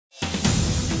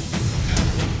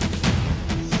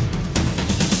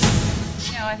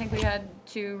I think we had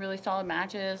two really solid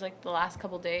matches like the last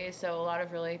couple days, so a lot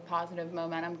of really positive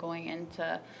momentum going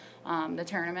into the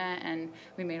tournament, and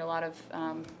we made a lot of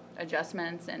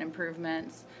adjustments and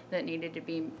improvements that needed to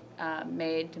be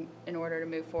made in order to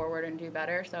move forward and do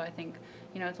better. So I think,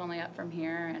 it's only up from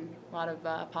here, and a lot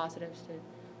of positives to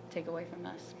take away from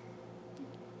this.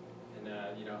 And,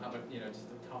 how about, just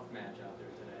a tough match out there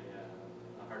today,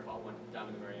 a hard-fought one down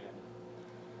to the very end?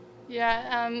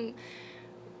 Yeah,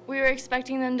 we were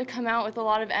expecting them to come out with a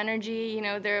lot of energy.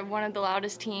 They're one of the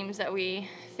loudest teams that we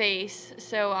face,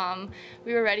 so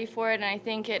we were ready for it, and I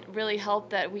think it really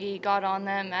helped that we got on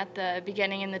them at the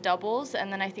beginning in the doubles,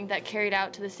 and then I think that carried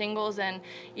out to the singles, and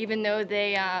even though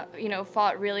they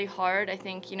fought really hard, I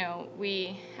think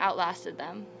we outlasted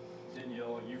them.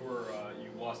 Danielle, you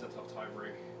lost that tough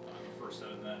tiebreak in the first set,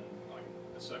 and then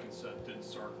the second set didn't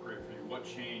start great for you. What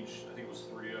changed? I think it was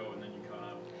 3-0, and then you kind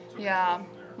of took Yeah. it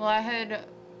from there. Well, I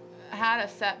had a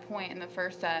set point in the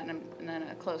first set, and then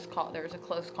a close call. There was a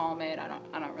close call made. I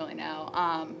don't really know.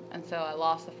 And so I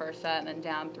lost the first set, and then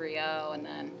down 3-0, and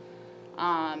then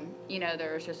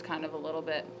there was just kind of a little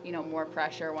bit more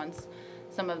pressure once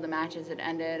some of the matches had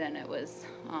ended, and it was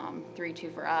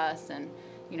 3-2 for us, and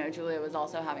Julia was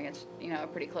also having a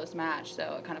pretty close match,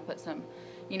 so it kind of put some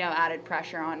added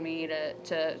pressure on me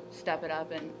to step it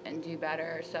up and do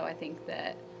better. So I think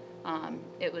that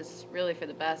it was really for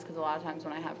the best, because a lot of times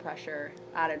when I have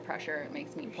added pressure, it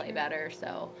makes me play better.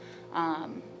 So,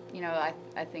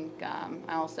 I think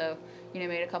I also,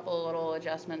 made a couple of little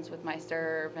adjustments with my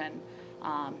serve and,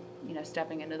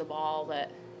 stepping into the ball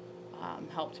that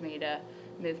helped me to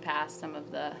move past some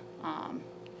of the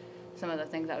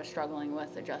things I was struggling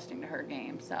with adjusting to her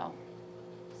game. So.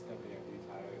 Stephanie,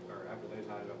 after they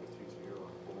tied it up with 2-2 or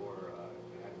 4,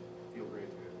 it had to feel great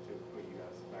to put you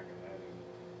guys back ahead,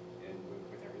 and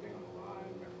with everything on the line,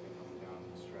 everything coming down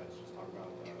the stretch. Just talk about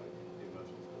the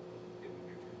emotions of getting the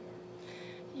victory there.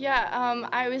 Yeah,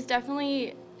 I was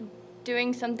definitely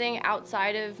doing something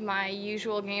outside of my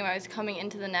usual game. I was coming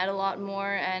into the net a lot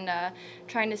more and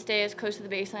trying to stay as close to the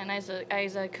baseline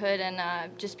as I could,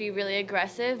 and just be really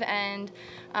aggressive. And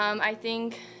I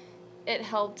think it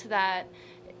helped that,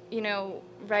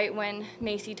 right when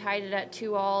Macy tied it at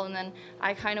 2-all, and then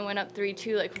I kind of went up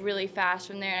 3-2 really fast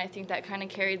from there, and I think that kind of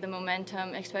carried the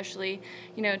momentum, especially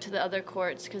to the other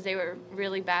courts, because they were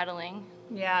really battling.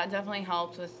 Yeah, it definitely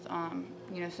helped with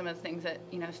some of the things that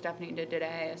Stephanie did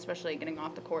today, especially getting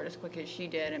off the court as quick as she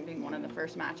did and being one of the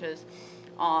first matches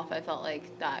off. I felt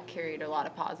like that carried a lot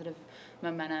of positive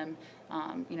momentum,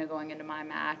 going into my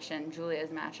match and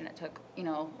Julia's match, and it took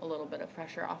a little bit of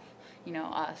pressure off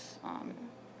us,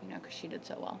 because she did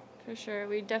so well. For sure,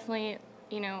 we definitely.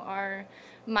 Our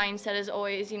mindset is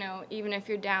always, even if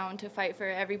you're down, to fight for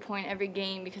every point, every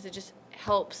game, because it just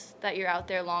helps that you're out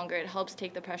there longer. It helps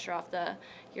take the pressure off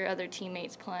your other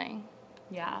teammates playing.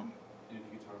 Yeah. And if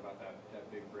you could talk about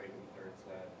that big break in the third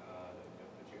set that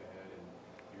put you ahead, and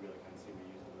you really kind of seemed to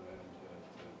use the momentum to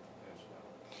finish that.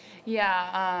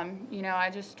 Yeah, I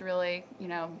just really,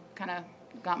 kind of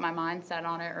got my mindset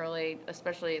on it early,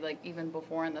 especially even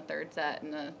before in the third set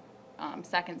and the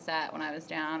second set when I was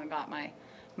down, and got my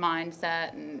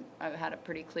mindset, and I had a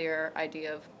pretty clear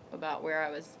idea about where I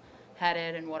was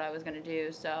headed and what I was going to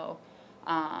do. So,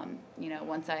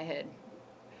 once I had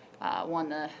won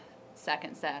the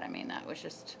second set, that was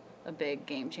just a big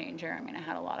game changer. I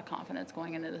had a lot of confidence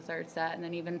going into the third set, and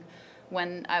then even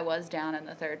when I was down in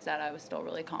the third set, I was still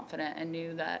really confident and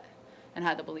knew that, and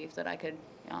had the belief that I could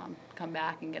come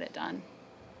back and get it done.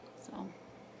 So. How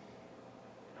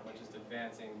about just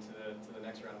advancing to the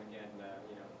next round again,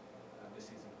 this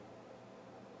season?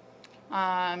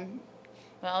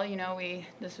 Well,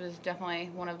 this was definitely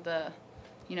one of the,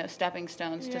 stepping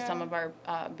stones to some of our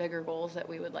bigger goals that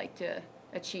we would like to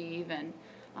achieve, and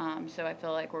so I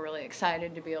feel like we're really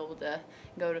excited to be able to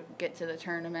get to the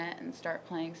tournament and start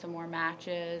playing some more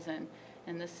matches, and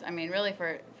this, really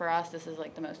for us, this is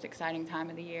the most exciting time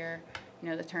of the year.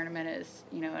 The tournament is,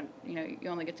 you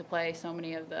only get to play so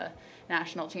many of the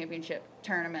national championship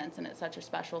tournaments, and it's such a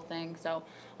special thing. So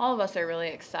all of us are really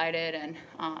excited and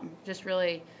just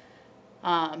really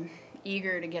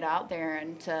eager to get out there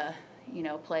and to,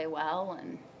 play well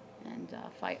and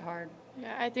fight hard.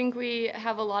 Yeah, I think we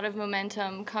have a lot of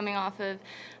momentum coming off of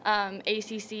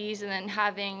ACCs, and then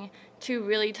having two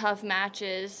really tough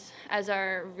matches as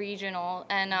our regional,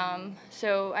 and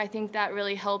so I think that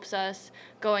really helps us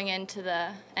going into the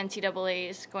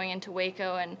NCAAs, going into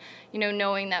Waco, and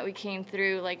knowing that we came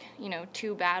through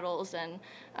 2 battles, and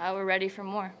we're ready for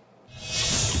more.